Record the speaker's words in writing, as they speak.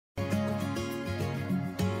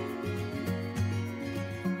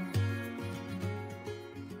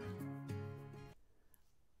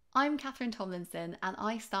I'm Catherine Tomlinson and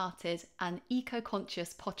I started an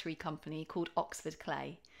eco-conscious pottery company called Oxford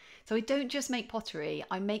Clay. So I don't just make pottery,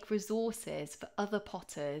 I make resources for other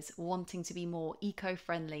potters wanting to be more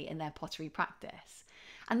eco-friendly in their pottery practice.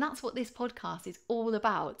 And that's what this podcast is all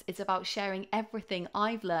about. It's about sharing everything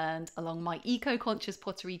I've learned along my eco-conscious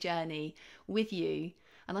pottery journey with you.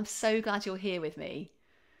 And I'm so glad you're here with me.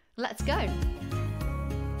 Let's go.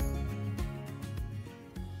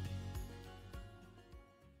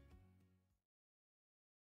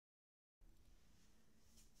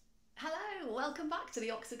 Hello, welcome back to the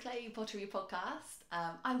Oxford Clay Pottery Podcast.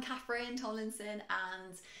 I'm Catherine Tomlinson,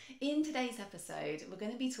 and in today's episode, we're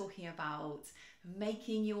going to be talking about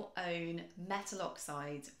making your own metal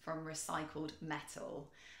oxides from recycled metal.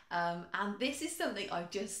 And this is something I've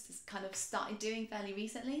just kind of started doing fairly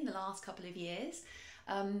recently in the last couple of years.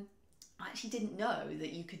 I actually didn't know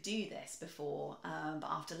that you could do this before, but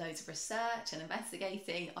after loads of research and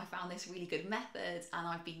investigating, I found this really good method, and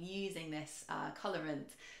I've been using this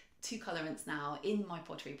two colourants now in my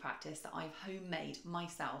pottery practice that I've homemade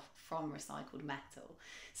myself from recycled metal.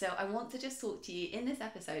 So I want to just talk to you in this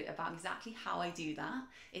episode about exactly how I do that.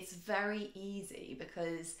 It's very easy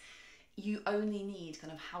because you only need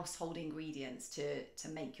kind of household ingredients to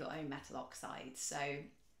make your own metal oxide.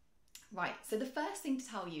 Right, so the first thing to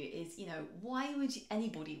tell you is, why would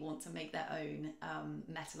anybody want to make their own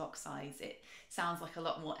metal oxides? It sounds like a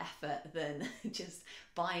lot more effort than just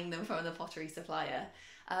buying them from the pottery supplier.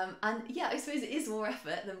 And yeah, I suppose it is more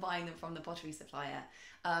effort than buying them from the pottery supplier.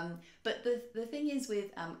 But the thing is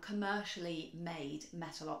with commercially made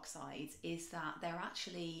metal oxides is that they're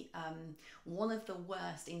actually one of the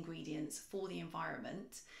worst ingredients for the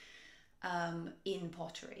environment in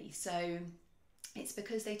pottery. So it's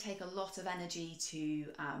because they take a lot of energy to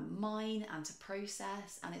mine and to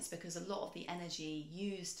process, and it's because a lot of the energy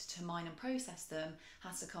used to mine and process them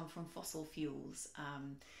has to come from fossil fuels.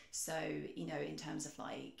 So, in terms of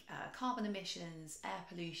like carbon emissions, air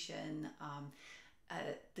pollution,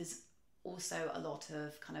 there's also a lot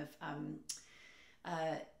of kind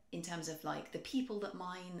of in terms of like the people that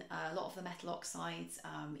mine a lot of the metal oxides,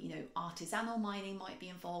 artisanal mining might be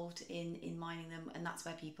involved in mining them, and that's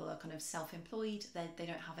where people are kind of self-employed. They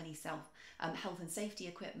don't have any health and safety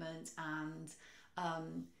equipment, and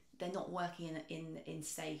they're not working in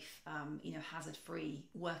safe, hazard-free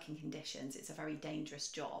working conditions. It's a very dangerous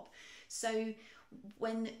job. So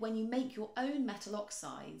when you make your own metal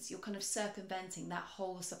oxides, you're kind of circumventing that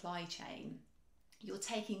whole supply chain. You're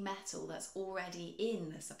taking metal that's already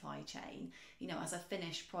in the supply chain, as a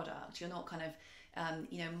finished product. You're not kind of,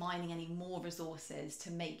 mining any more resources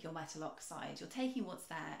to make your metal oxide. You're taking what's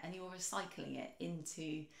there and you're recycling it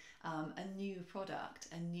into a new product,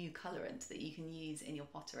 a new colorant that you can use in your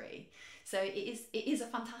pottery. So it is a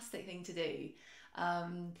fantastic thing to do.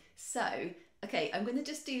 Okay, I'm going to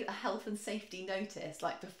just do a health and safety notice,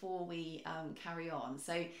 like before we carry on.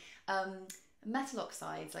 So, metal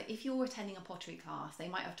oxides, like if you're attending a pottery class, they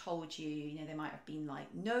might have told you, they might have been like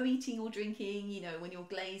no eating or drinking, when you're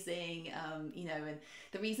glazing, and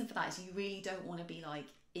the reason for that is you really don't want to be like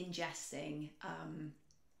ingesting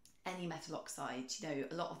any metal oxides.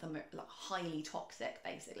 A lot of them are like highly toxic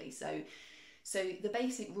basically. So the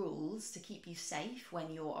basic rules to keep you safe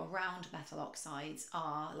when you're around metal oxides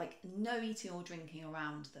are like no eating or drinking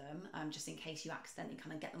around them, just in case you accidentally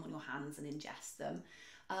kind of get them on your hands and ingest them.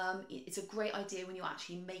 It's a great idea when you're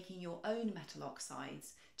actually making your own metal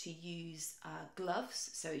oxides to use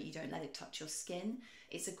gloves so you don't let it touch your skin.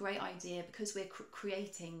 It's a great idea because we're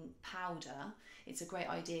creating powder. It's a great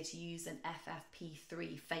idea to use an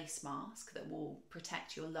FFP3 face mask that will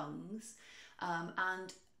protect your lungs.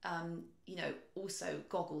 Also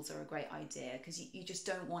goggles are a great idea because you just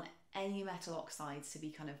don't want any metal oxides to be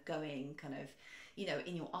kind of going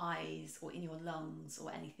in your eyes or in your lungs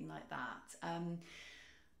or anything like that.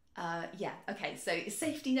 Okay, so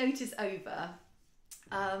safety note is over.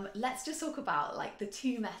 Let's just talk about like the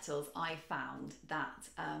two metals I found that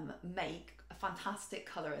make fantastic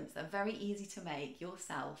colorants. They're very easy to make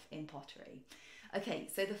yourself in pottery. Okay,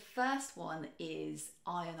 so the first one is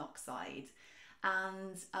iron oxide.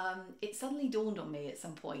 And it suddenly dawned on me at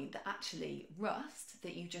some point that actually rust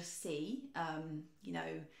that you just see,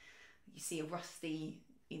 you see a rusty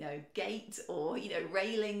gate or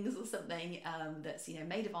railings or something that's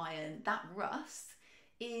made of iron. That rust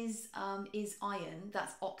is iron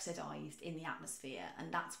that's oxidized in the atmosphere,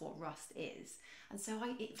 and that's what rust is. And so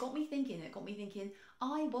it got me thinking.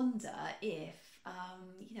 I wonder if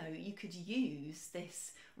you could use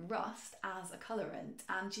this rust as a colorant,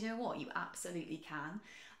 and you know what? You absolutely can,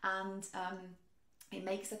 and it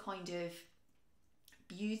makes a kind of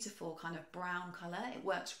beautiful kind of brown colour. It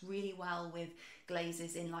works really well with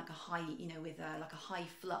glazes in like a high, with like a high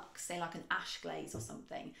flux, say like an ash glaze or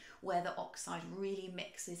something, where the oxide really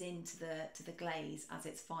mixes into the glaze as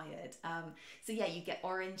it's fired. So yeah, you get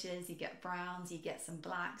oranges, you get browns, you get some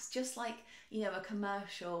blacks, just like a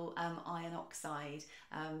commercial iron oxide.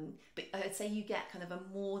 But I'd say you get kind of a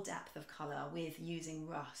more depth of colour with using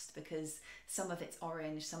rust, because some of it's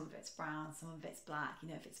orange, some of it's brown, some of it's black,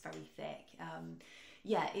 if it's very thick.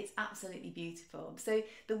 Yeah, it's absolutely beautiful. So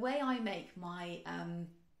the way I make my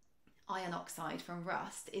iron oxide from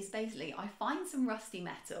rust is basically I find some rusty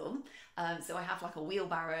metal. So I have like a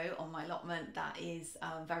wheelbarrow on my allotment that is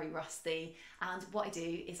very rusty, and what I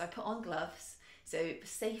do is I put on gloves. So for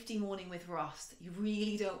safety warning with rust, you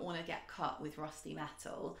really don't want to get cut with rusty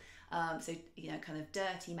metal. So kind of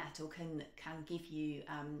dirty metal can give you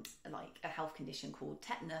like a health condition called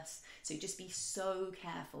tetanus. So just be so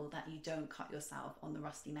careful that you don't cut yourself on the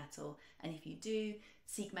rusty metal. And if you do,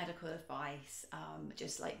 seek medical advice.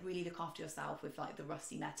 Just like really look after yourself with like the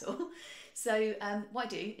rusty metal. So what I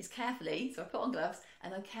do is carefully, so I put on gloves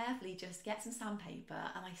and I carefully just get some sandpaper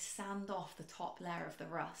and I sand off the top layer of the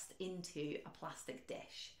rust into a plastic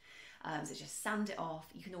dish. So just sand it off.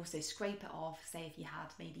 You can also scrape it off. Say if you had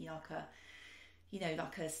maybe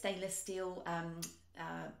like a stainless steel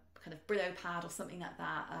kind of Brillo pad or something like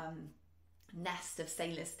that, nest of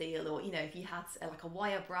stainless steel, or if you had like a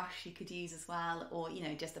wire brush you could use as well, or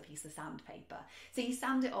just a piece of sandpaper. So you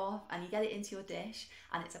sand it off and you get it into your dish,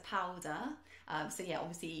 and it's a powder. So yeah,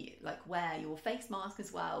 obviously like wear your face mask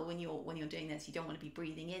as well when you're doing this. You don't want to be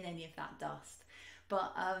breathing in any of that dust.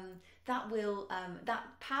 But that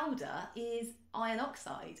powder is iron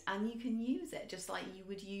oxide, and you can use it just like you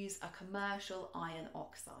would use a commercial iron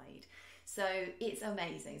oxide. So it's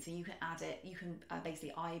amazing. So you can add it, you can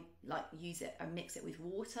basically, I like use it and mix it with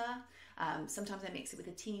water. Sometimes I mix it with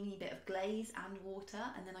a teeny bit of glaze and water,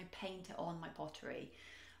 and then I paint it on my pottery.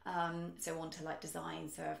 So onto like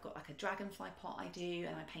designs. So I've got like a dragonfly pot I do,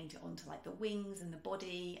 and I paint it onto like the wings and the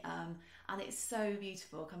body, and it's so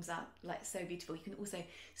beautiful. It comes out like so beautiful. You can also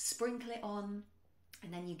sprinkle it on,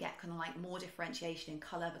 and then you get kind of like more differentiation in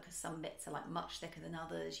colour, because some bits are like much thicker than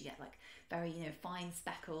others. You get like very fine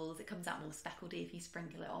speckles. It comes out more speckledy if you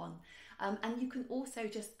sprinkle it on. And you can also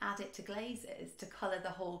just add it to glazes to colour the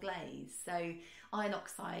whole glaze. So iron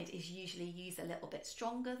oxide is usually used a little bit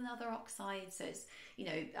stronger than other oxides. So it's,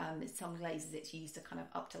 some glazes it's used to kind of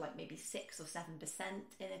up to like maybe 6 or 7%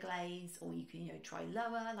 in a glaze, or you can, try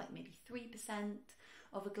lower, like maybe 3%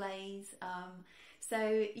 of a glaze.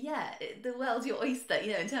 So yeah, the world's your oyster,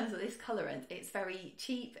 in terms of this colourant. It's very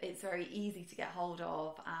cheap, it's very easy to get hold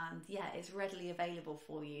of, and yeah, it's readily available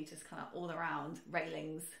for you just kind of all around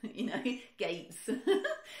railings, gates. The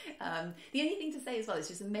only thing to say as well is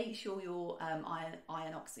just make sure your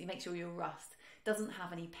iron oxide, make sure your rust doesn't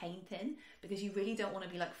have any paint in, because you really don't want to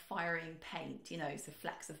be like firing paint, so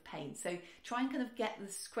flecks of paint. So try and kind of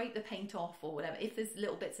scrape the paint off or whatever. If there's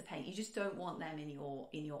little bits of paint, you just don't want them in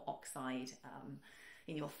your oxide,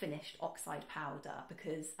 in your finished oxide powder,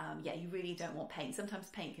 because yeah, you really don't want paint. Sometimes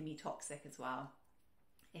paint can be toxic as well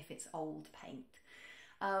if it's old paint.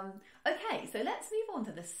 Okay, so let's move on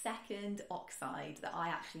to the second oxide that I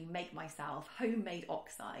actually make myself, homemade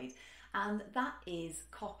oxide, and that is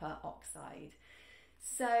copper oxide.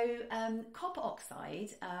 So copper oxide,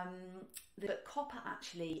 but copper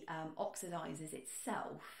actually oxidizes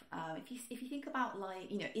itself. If you think about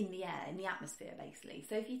like in the air, in the atmosphere, basically.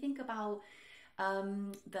 So if you think about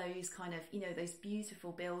those kind of those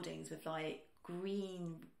beautiful buildings with like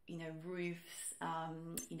green roofs,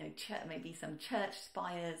 maybe some church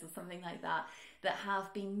spires or something like that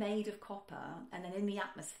have been made of copper, and then in the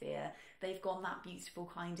atmosphere they've gone that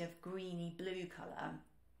beautiful kind of greeny blue colour.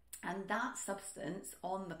 And that substance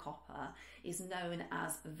on the copper is known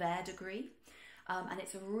as verdigris, and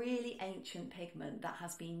it's a really ancient pigment that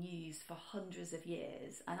has been used for hundreds of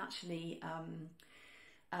years. And actually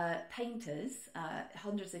painters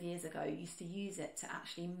hundreds of years ago used to use it to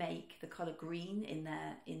actually make the colour green in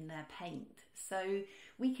their paint. So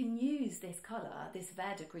we can use this colour, this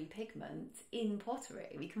verdigris pigment, in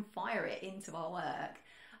pottery. We can fire it into our work.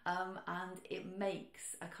 And it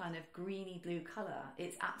makes a kind of greeny blue colour.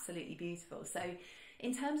 It's absolutely beautiful. So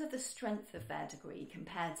in terms of the strength of verdigris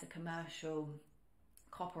compared to commercial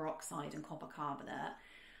copper oxide and copper carbonate,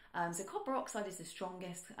 so copper oxide is the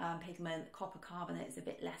strongest pigment. Copper carbonate is a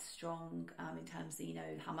bit less strong in terms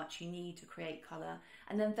of how much you need to create colour,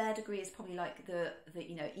 and then verdigris is probably like the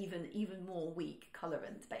even more weak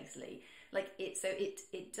colourant, basically. Like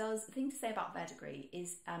it does. The thing to say about verdigris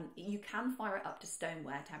is you can fire it up to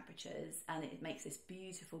stoneware temperatures, and it makes this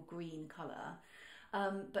beautiful green colour.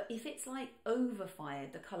 But if it's like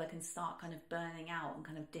overfired, the colour can start kind of burning out and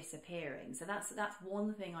kind of disappearing. So that's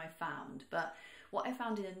one thing I found. But what I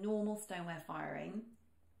found in a normal stoneware firing,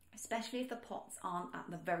 especially if the pots aren't at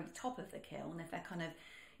the very top of the kiln, if they're kind of,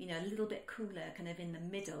 you know, a little bit cooler, kind of in the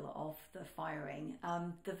middle of the firing,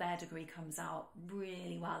 the verdigris comes out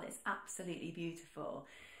really well. It's absolutely beautiful.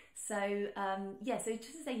 So yeah, so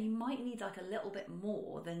just to say, you might need like a little bit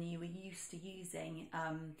more than you were used to using,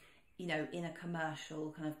 you know, in a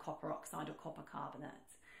commercial kind of copper oxide or copper carbonate.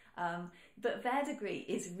 But verdigris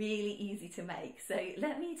is really easy to make. So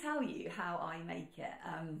let me tell you how I make it.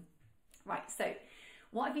 Right, so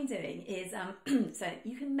what I've been doing is, so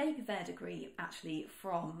you can make verdigris actually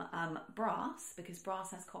from brass, because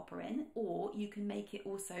brass has copper in, or you can make it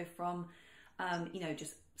also from, you know,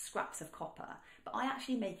 just scraps of copper. But I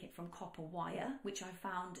actually make it from copper wire, which I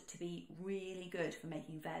found to be really good for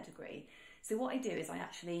making verdigris. So what I do is I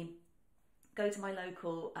actually go to my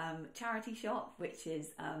local charity shop, which is,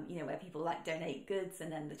 you know, where people like donate goods,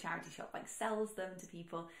 and then the charity shop like sells them to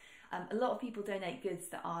people. A lot of people donate goods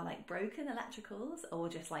that are like broken electricals, or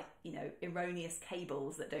just like, you know, erroneous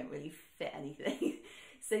cables that don't really fit anything.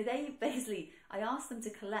 So they basically, I asked them to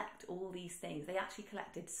collect all these things. They actually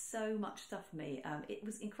collected so much stuff for me. It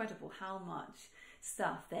was incredible how much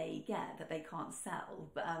stuff they get that they can't sell.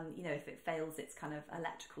 But, you know, if it fails its kind of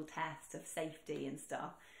electrical test of safety and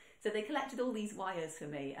stuff. So they collected all these wires for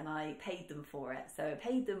me, and I paid them for it. So I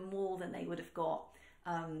paid them more than they would have got,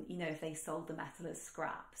 you know, if they sold the metal as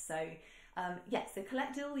scrap. So yeah, so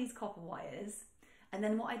collected all these copper wires, and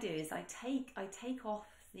then what I do is I take off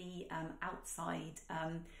the outside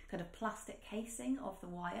kind of plastic casing of the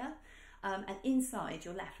wire, and inside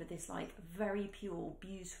you're left with this like very pure,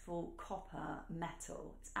 beautiful copper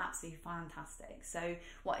metal. It's absolutely fantastic. So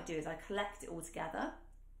what I do is I collect it all together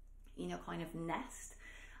in a kind of nest,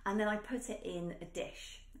 and then I put it in a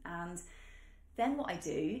dish, and then what I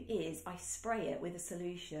do is I spray it with a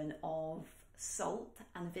solution of salt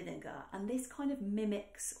and vinegar, and this kind of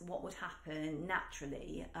mimics what would happen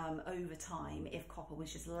naturally over time if copper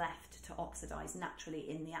was just left to oxidize naturally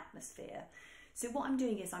in the atmosphere. So what I'm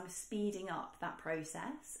doing is I'm speeding up that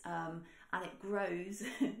process, and it grows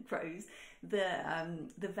the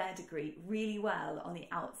verdigris really well on the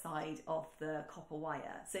outside of the copper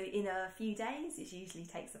wire. So in a few days, it usually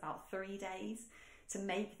takes about 3 days to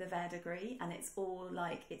make the verdigris, and it's all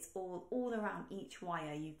like, it's all around each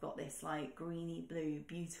wire. You've got this like greeny blue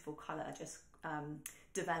beautiful color just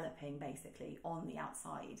developing basically on the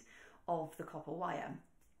outside of the copper wire.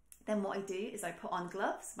 Then what I do is I put on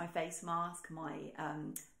gloves, my face mask, my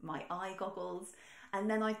eye goggles, and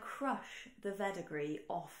then I crush the verdigris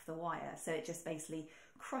off the wire. So it just basically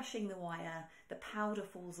crushing the wire, the powder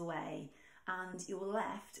falls away, and you're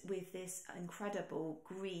left with this incredible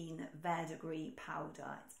green verdigris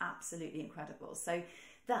powder. It's absolutely incredible. So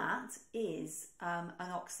that is an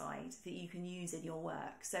oxide that you can use in your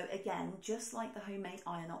work. So again, just like the homemade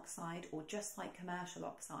iron oxide or just like commercial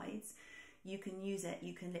oxides, you can use it,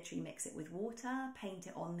 you can literally mix it with water, paint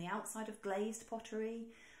it on the outside of glazed pottery,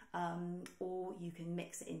 or you can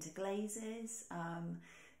mix it into glazes.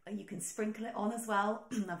 You can sprinkle it on as well.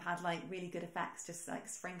 I've had like really good effects just like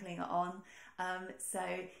sprinkling it on. So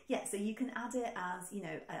yeah, so you can add it as, you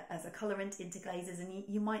know, as a colorant into glazes, and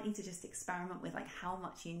you might need to just experiment with like how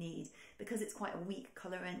much you need, because it's quite a weak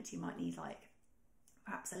colorant. You might need like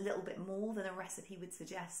perhaps a little bit more than a recipe would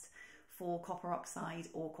suggest for copper oxide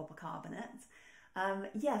or copper carbonate.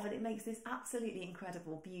 Yeah, but it makes this absolutely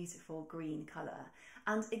incredible, beautiful green colour.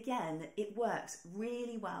 And again, it works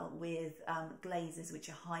really well with glazes which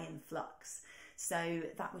are high in flux. So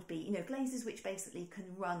that would be, you know, glazes which basically can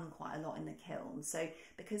run quite a lot in the kiln. So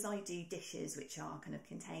because I do dishes which are kind of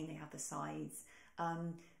contained, they have the sides,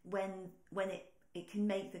 when it can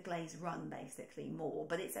make the glaze run basically more,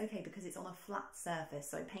 but it's okay because it's on a flat surface.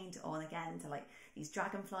 So I paint it on again to like these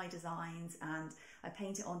dragonfly designs, and I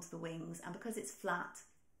paint it onto the wings, and because it's flat,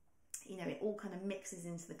 you know, it all kind of mixes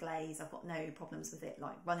into the glaze. I've got no problems with it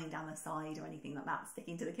like running down the side or anything like that,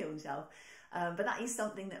 sticking to the kiln shelf. But that is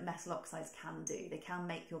something that metal oxides can do. They can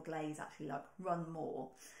make your glaze actually like run more.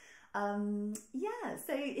 Yeah,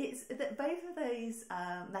 so it's that both of those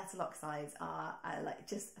metal oxides are like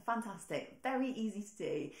just fantastic, very easy to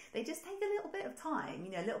do. They just take a little bit of time,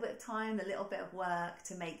 you know, a little bit of time, a little bit of work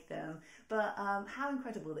to make them, but how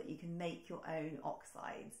incredible that you can make your own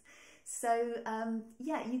oxides. So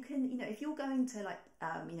yeah, you can, you know, if you're going to like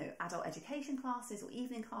you know, adult education classes or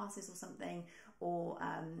evening classes or something, or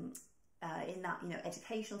in that, you know,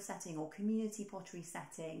 educational setting or community pottery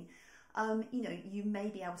setting, You know, you may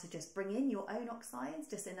be able to just bring in your own oxides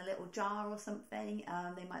just in a little jar or something.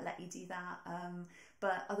 They might let you do that.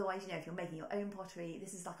 But otherwise, you know, if you're making your own pottery,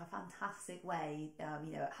 this is like a fantastic way,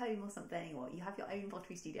 you know, at home or something, or you have your own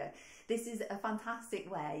pottery studio. This is a fantastic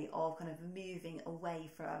way of kind of moving away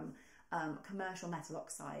from commercial metal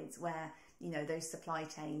oxides, where, you know, those supply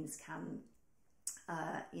chains can,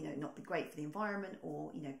 you know, not be great for the environment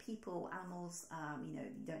or, you know, people, animals. You know,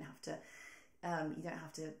 you don't have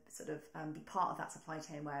to sort of be part of that supply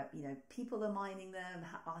chain where, you know, people are mining them,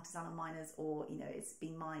 artisanal miners, or, you know, it's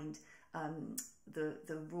being mined,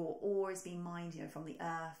 the raw ore is being mined, you know, from the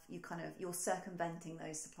earth. You're circumventing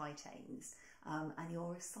those supply chains, and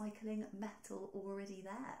you're recycling metal already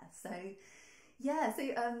there. So yeah,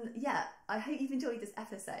 I hope you've enjoyed this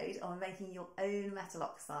episode on making your own metal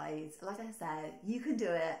oxides. Like I said, you can do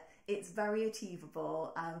it. It's very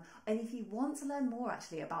achievable. And if you want to learn more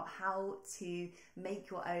actually about how to make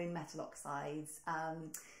your own metal oxides, I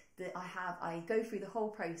go through the whole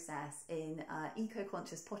process in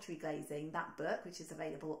Eco-Conscious Pottery Glazing, that book, which is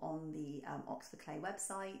available on the Oxford Clay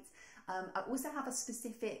website. I also have a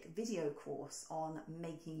specific video course on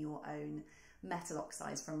making your own metal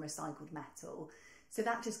oxides from recycled metal. So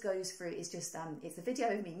that just goes through, it's a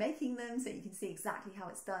video of me making them, so you can see exactly how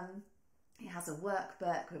it's done. It has a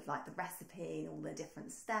workbook with like the recipe and all the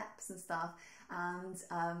different steps and stuff, and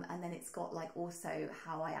then it's got like also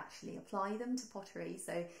how I actually apply them to pottery.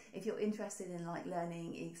 So if you're interested in like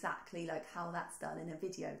learning exactly like how that's done in a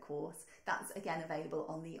video course, that's again available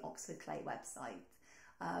on the Oxford Clay website.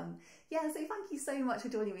 Yeah, so thank you so much for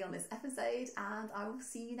joining me on this episode, and I will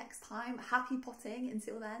see you next time. Happy potting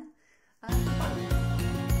until then. Bye.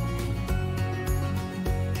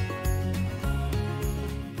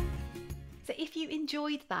 So if you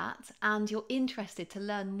enjoyed that and you're interested to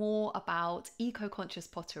learn more about eco-conscious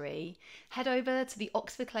pottery, head over to the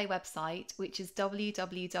Oxford Clay website, which is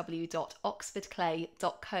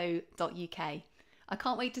www.oxfordclay.co.uk. I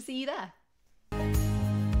can't wait to see you there.